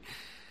 3.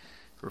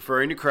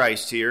 Referring to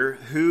Christ here,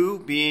 who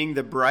being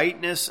the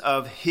brightness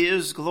of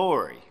his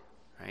glory,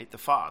 right, the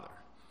Father,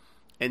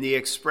 and the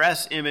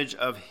express image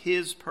of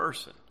his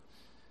person.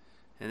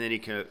 And then he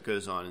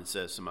goes on and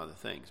says some other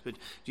things. But do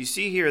you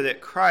see here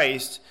that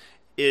Christ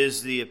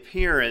is the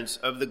appearance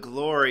of the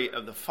glory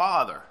of the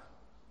Father?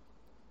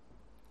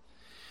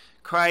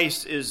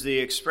 Christ is the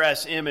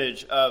express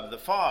image of the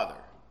Father.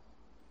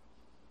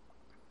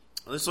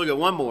 Let's look at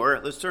one more.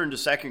 Let's turn to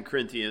 2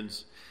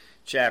 Corinthians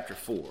chapter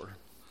 4.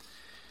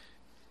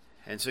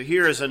 And so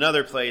here is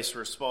another place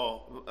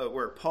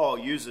where Paul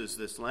uses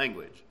this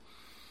language.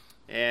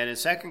 And in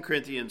 2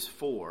 Corinthians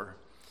 4,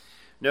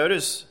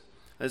 notice,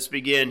 let's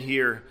begin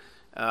here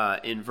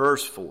in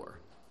verse 4.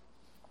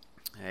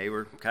 Okay,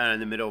 we're kind of in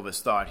the middle of his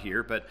thought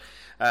here, but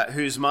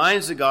whose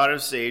minds the God of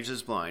this age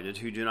is blinded,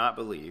 who do not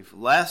believe,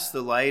 lest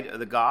the light of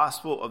the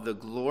gospel of the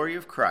glory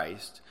of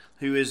Christ,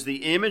 who is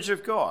the image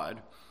of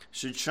God,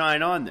 should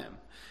shine on them.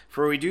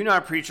 For we do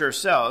not preach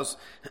ourselves,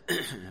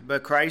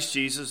 but Christ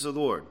Jesus the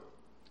Lord,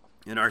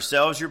 and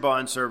ourselves your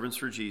bondservants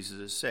for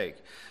Jesus' sake.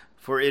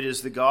 For it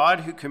is the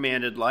God who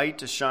commanded light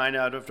to shine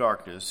out of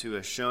darkness, who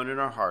has shone in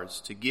our hearts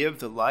to give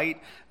the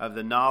light of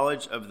the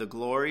knowledge of the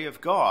glory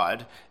of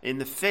God in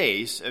the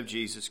face of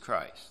Jesus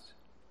Christ.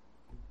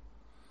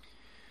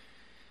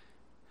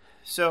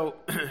 So,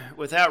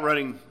 without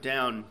running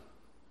down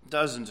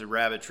dozens of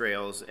rabbit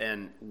trails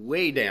and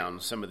way down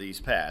some of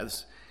these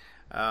paths,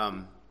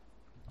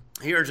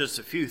 here are just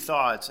a few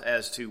thoughts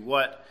as to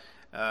what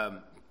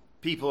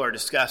people are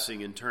discussing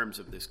in terms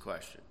of this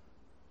question.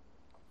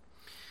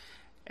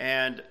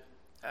 And,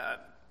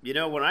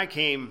 when I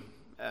came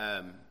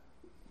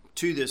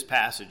to this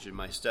passage in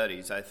my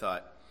studies, I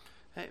thought,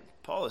 hey,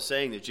 Paul is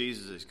saying that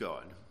Jesus is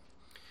God.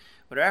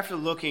 But after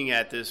looking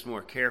at this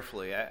more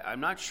carefully, I'm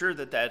not sure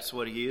that that's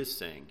what he is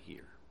saying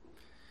here.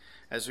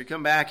 As we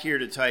come back here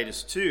to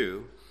Titus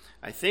 2,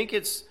 I think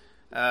it's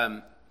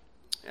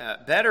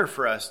better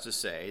for us to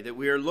say that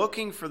we are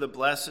looking for the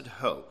blessed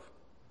hope.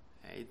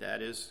 Okay,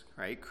 that is,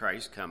 right,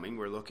 Christ coming.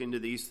 We're looking to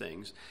these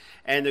things.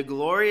 And the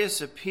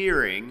glorious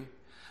appearing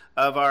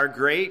of our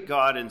great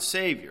God and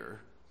Savior,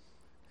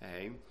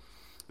 okay,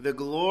 the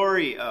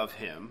glory of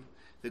him,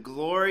 the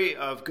glory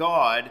of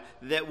God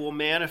that will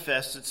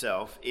manifest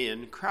itself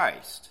in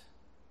Christ.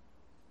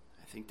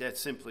 I think that's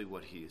simply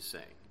what he is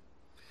saying.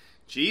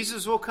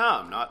 Jesus will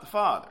come, not the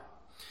Father.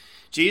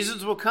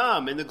 Jesus will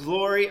come in the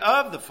glory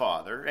of the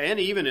Father and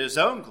even his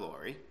own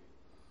glory,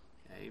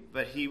 okay,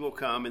 but he will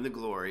come in the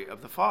glory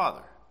of the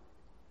Father.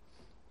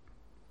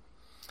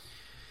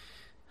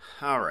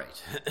 All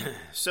right,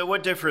 so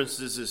what difference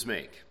does this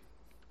make?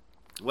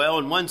 Well,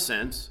 in one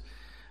sense,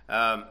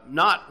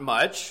 not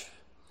much,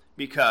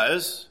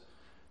 because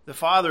the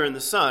Father and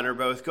the Son are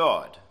both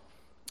God.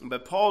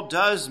 But Paul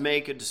does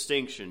make a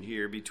distinction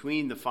here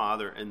between the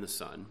Father and the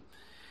Son,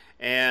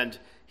 and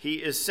he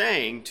is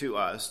saying to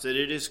us that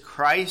it is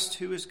Christ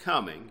who is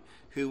coming,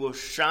 who will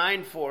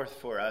shine forth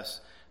for us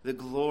the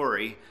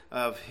glory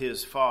of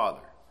his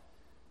Father.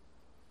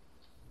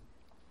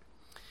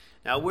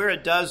 Now, where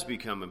it does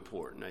become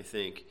important, I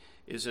think,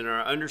 is in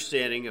our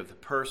understanding of the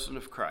person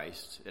of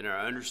Christ and our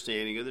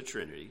understanding of the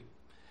Trinity.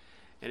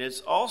 And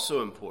it's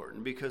also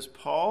important because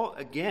Paul,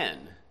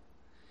 again,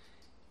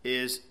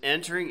 is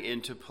entering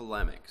into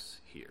polemics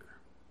here.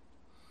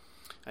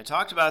 I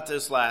talked about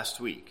this last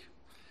week.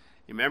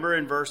 Remember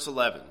in verse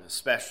 11,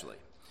 especially,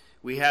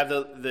 we have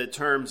the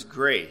terms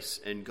grace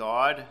and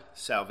God,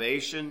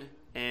 salvation,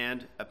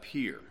 and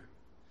appear.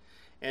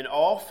 And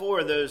all four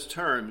of those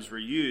terms were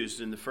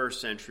used in the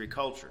first century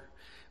culture,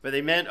 but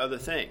they meant other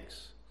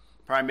things,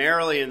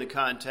 primarily in the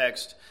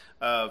context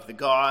of the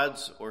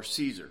gods or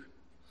Caesar.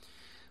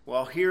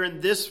 Well, here in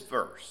this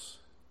verse,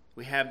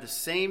 we have the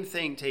same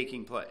thing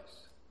taking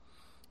place.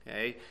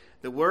 Okay?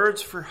 The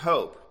words for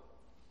hope,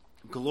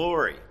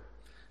 glory,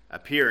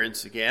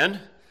 appearance again,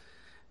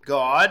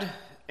 God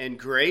and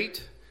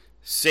great,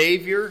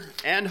 Savior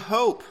and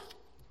hope.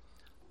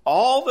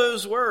 All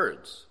those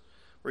words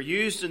were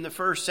used in the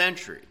first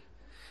century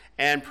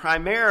and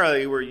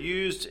primarily were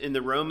used in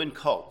the Roman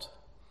cult,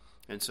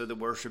 and so the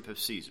worship of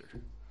Caesar.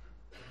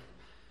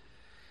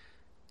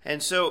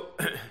 And so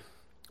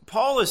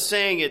Paul is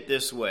saying it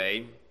this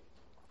way,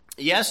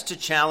 yes, to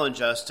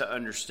challenge us to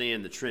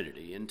understand the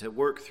Trinity and to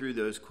work through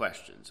those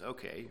questions.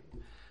 Okay,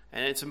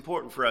 and it's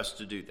important for us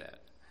to do that.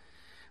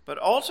 But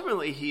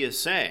ultimately he is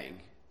saying,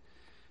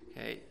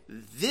 okay,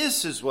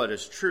 this is what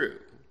is true.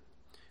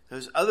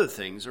 Those other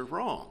things are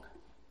wrong.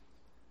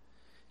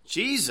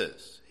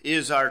 Jesus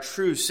is our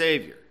true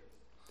Savior.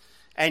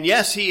 And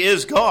yes, he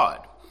is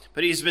God,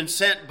 but he's been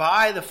sent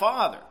by the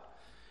Father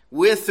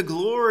with the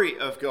glory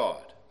of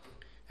God.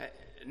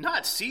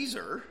 Not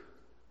Caesar.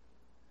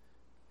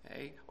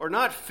 Okay? Or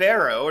not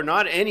Pharaoh, or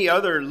not any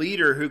other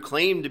leader who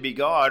claimed to be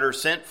God or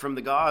sent from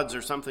the gods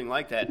or something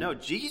like that. No,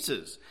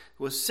 Jesus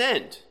was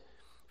sent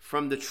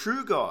from the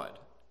true God.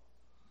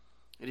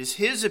 It is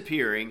his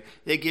appearing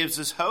that gives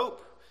us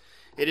hope.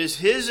 It is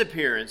his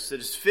appearance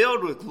that is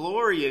filled with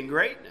glory and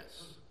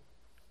greatness.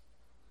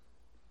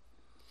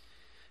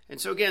 And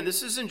so again,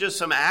 this isn't just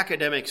some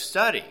academic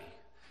study.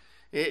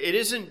 It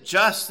isn't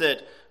just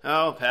that,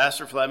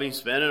 Pastor Fleming's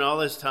spending all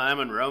this time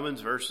on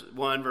Romans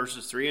 1,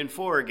 verses 3 and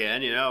 4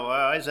 again.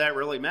 Why does that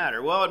really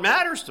matter? Well, it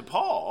matters to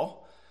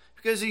Paul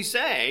because he's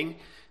saying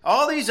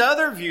all these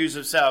other views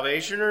of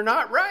salvation are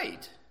not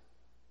right.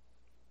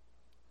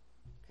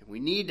 And we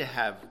need to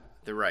have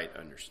the right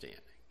understanding.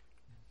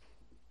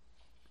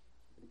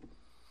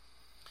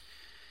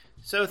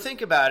 So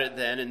think about it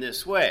then in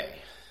this way.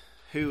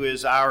 Who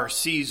is our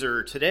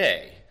Caesar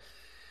today?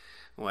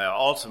 Well,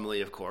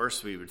 ultimately, of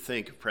course, we would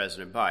think of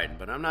President Biden,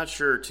 but I'm not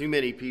sure too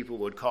many people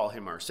would call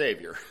him our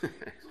savior.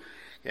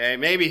 Okay,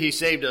 maybe he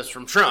saved us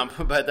from Trump,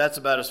 but that's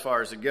about as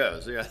far as it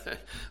goes. The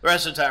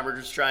rest of the time, we're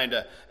just trying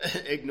to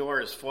ignore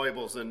his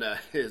foibles and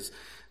his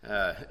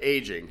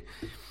aging.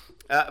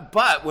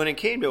 But when it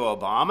came to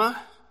Obama,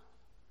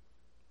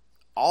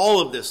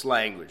 all of this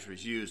language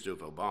was used of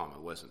Obama,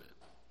 wasn't it?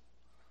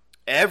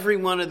 Every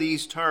one of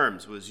these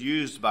terms was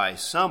used by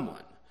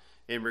someone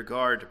in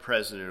regard to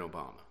President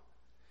Obama.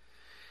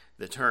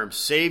 The term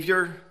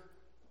Savior,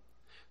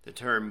 the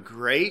term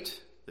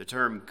great, the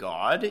term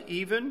God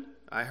even,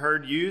 I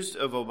heard used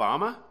of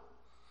Obama.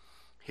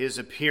 His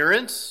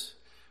appearance,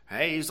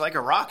 hey, he's like a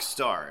rock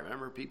star. I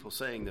remember people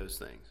saying those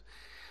things.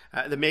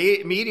 The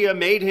media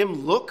made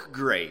him look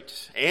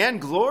great and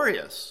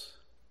glorious.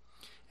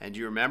 And do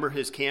you remember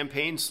his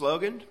campaign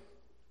slogan?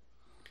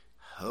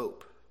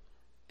 Hope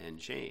and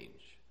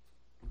change.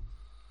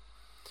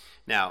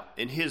 Now,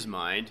 in his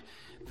mind,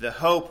 the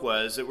hope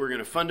was that we're going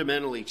to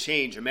fundamentally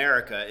change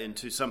America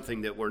into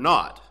something that we're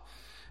not.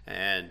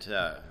 And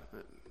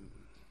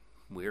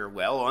we're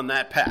well on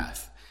that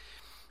path.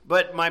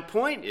 But my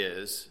point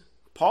is,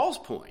 Paul's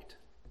point,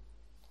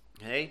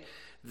 okay,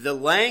 the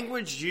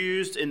language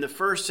used in the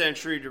first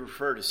century to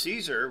refer to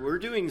Caesar, we're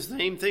doing the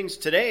same things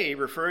today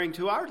referring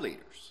to our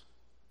leaders.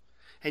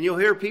 And you'll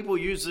hear people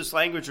use this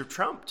language of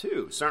Trump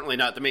too. Certainly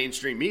not the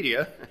mainstream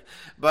media,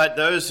 but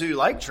those who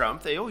like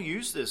Trump, they'll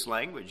use this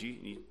language.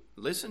 You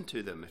listen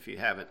to them if you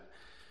haven't.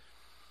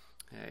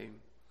 Okay.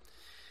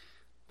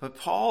 But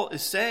Paul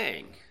is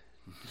saying,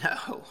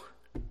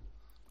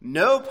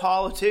 no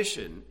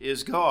politician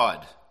is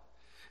God.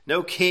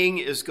 No king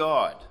is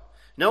God.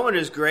 No one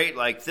is great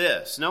like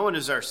this. No one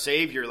is our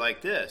Savior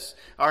like this.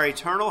 Our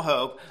eternal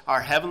hope, our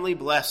heavenly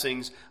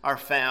blessings are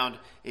found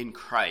in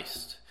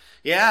Christ.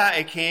 Yeah,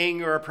 a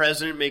king or a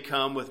president may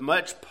come with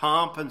much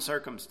pomp and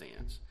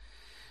circumstance,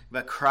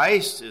 but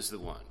Christ is the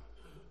one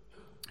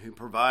who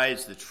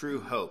provides the true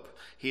hope.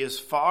 He is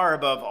far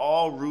above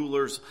all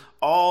rulers,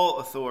 all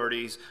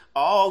authorities,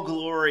 all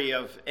glory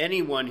of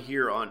anyone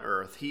here on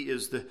earth. He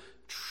is the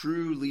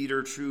true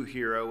leader, true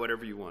hero,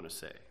 whatever you want to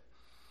say.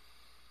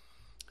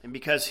 And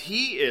because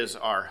he is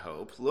our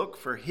hope, look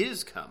for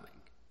his coming,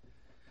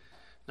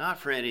 not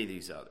for any of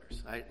these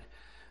others.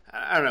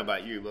 I don't know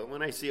about you, but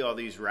when I see all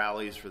these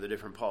rallies for the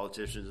different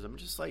politicians, I'm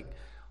just like,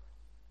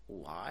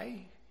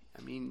 why?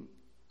 I mean,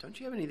 don't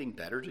you have anything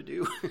better to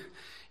do?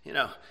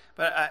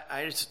 But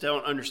I just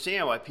don't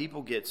understand why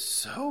people get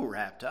so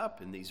wrapped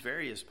up in these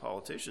various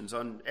politicians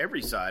on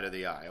every side of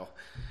the aisle.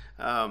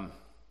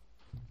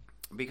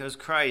 Because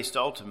Christ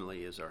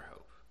ultimately is our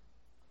hope.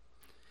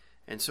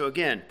 And so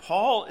again,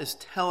 Paul is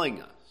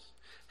telling us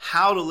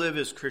how to live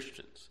as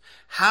Christians,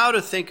 how to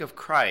think of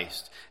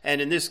Christ, and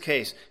in this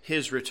case,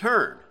 his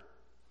return.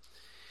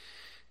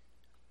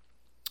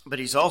 But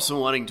he's also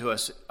wanting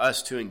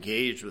us to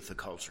engage with the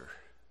culture.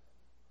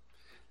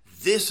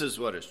 This is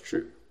what is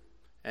true.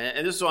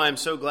 And this is why I'm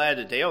so glad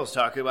that Dale is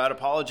talking about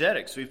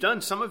apologetics. We've done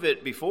some of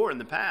it before in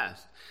the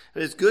past.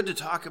 But it's good to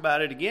talk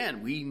about it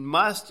again. We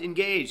must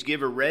engage,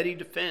 give a ready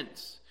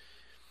defense.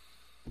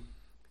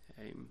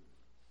 Okay.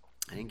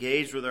 And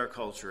engage with our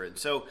culture. And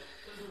so,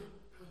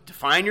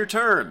 define your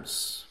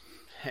terms.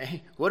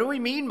 Okay. What do we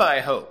mean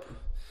by hope?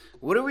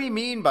 What do we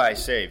mean by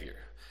Savior?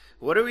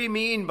 What do we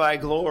mean by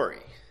glory?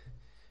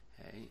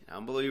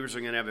 Unbelievers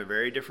are going to have a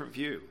very different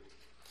view.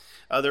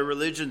 Other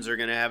religions are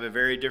going to have a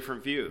very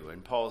different view.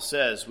 And Paul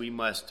says we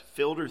must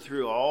filter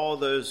through all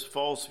those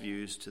false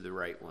views to the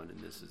right one, and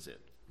this is it.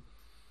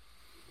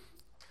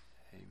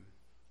 Okay.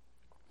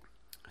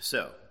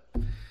 So,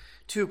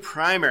 two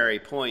primary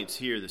points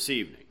here this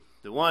evening.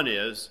 The one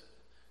is,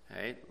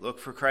 look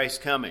for Christ's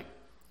coming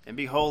and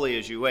be holy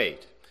as you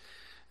wait.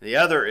 The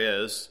other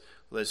is,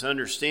 let's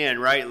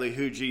understand rightly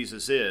who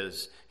Jesus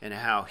is and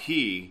how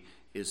he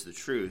is the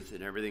truth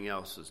and everything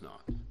else is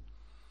not.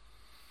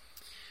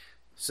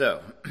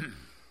 So,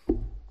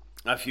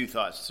 a few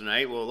thoughts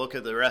tonight. We'll look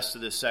at the rest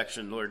of this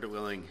section, Lord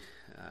willing,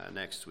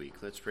 next week.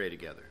 Let's pray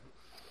together.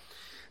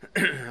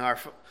 Our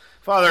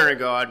Father and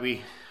God,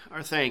 we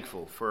are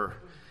thankful for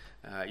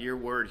your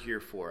word here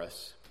for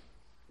us.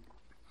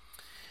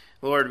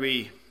 Lord,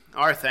 we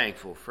are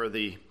thankful for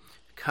the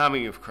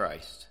coming of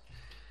Christ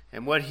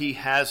and what he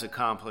has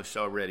accomplished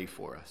already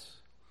for us.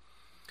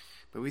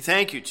 But we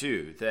thank you,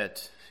 too,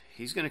 that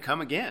he's going to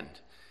come again.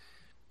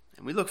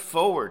 And we look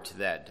forward to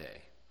that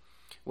day.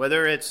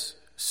 Whether it's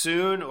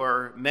soon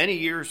or many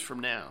years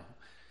from now,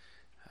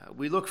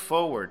 we look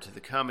forward to the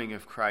coming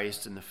of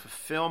Christ and the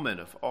fulfillment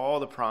of all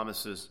the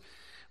promises.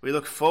 We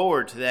look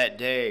forward to that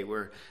day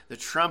where the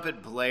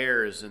trumpet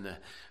blares and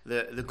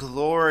the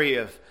glory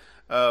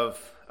of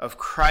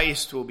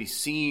Christ will be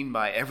seen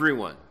by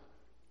everyone.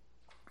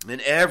 And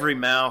every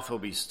mouth will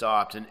be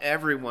stopped, and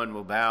everyone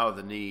will bow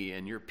the knee,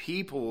 and your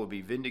people will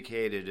be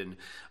vindicated, and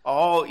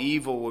all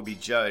evil will be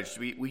judged.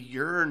 We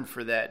yearn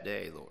for that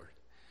day, Lord.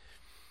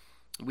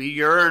 We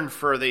yearn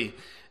for the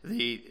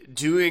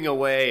doing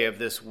away of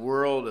this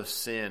world of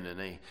sin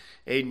and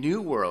a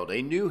new world,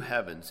 a new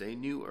heavens, a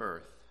new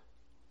earth.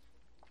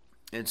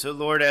 And so,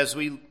 Lord, as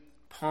we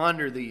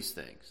ponder these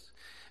things,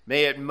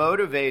 may it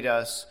motivate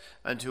us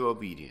unto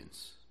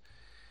obedience,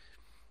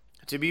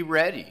 to be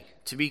ready,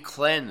 to be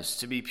cleansed,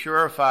 to be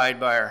purified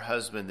by our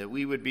husband, that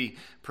we would be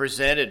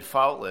presented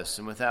faultless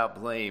and without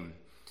blame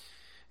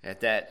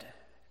at that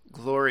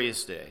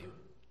glorious day.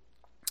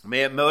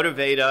 May it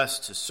motivate us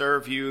to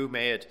serve you.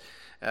 May it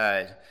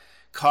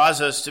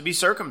cause us to be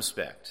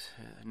circumspect,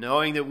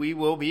 knowing that we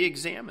will be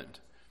examined.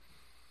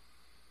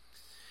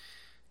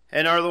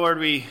 And our Lord,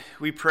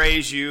 we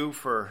praise you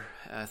for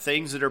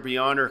things that are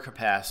beyond our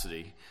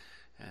capacity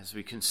as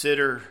we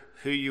consider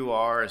who you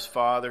are as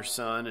Father,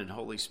 Son, and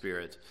Holy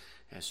Spirit,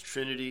 as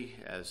Trinity,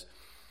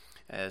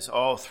 as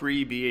all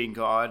three being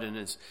God, and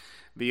it's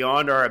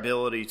beyond our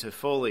ability to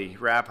fully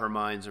wrap our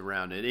minds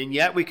around it. And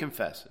yet we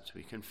confess it.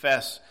 We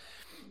confess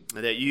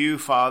that you,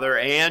 Father,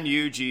 and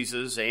you,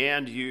 Jesus,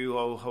 and you,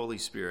 O Holy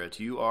Spirit,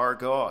 you are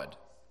God.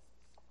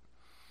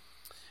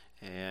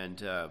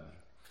 And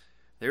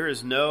there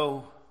is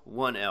no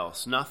one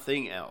else,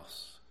 nothing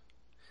else.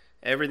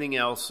 Everything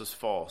else is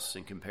false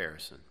in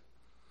comparison.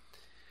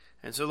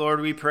 And so, Lord,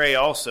 we pray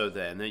also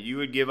then that you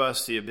would give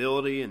us the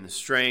ability and the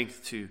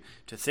strength to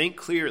think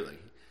clearly,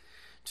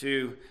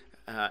 to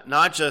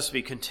not just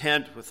be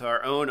content with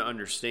our own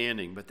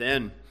understanding, but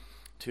then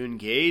to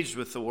engage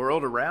with the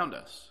world around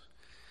us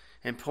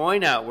and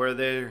point out where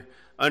their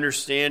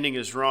understanding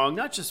is wrong,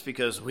 not just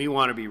because we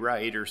want to be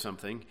right or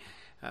something,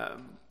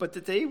 but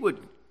that they would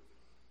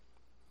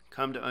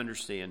come to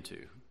understand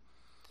too.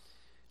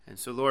 And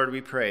so, Lord,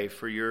 we pray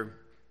for your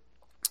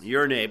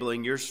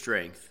enabling, your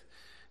strength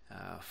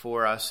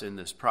for us in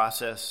this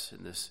process,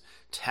 in this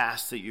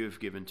task that you have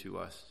given to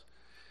us,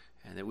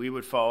 and that we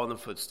would follow in the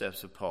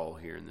footsteps of Paul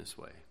here in this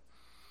way.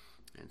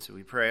 And so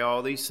we pray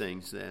all these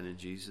things then in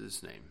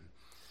Jesus' name.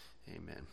 Amen.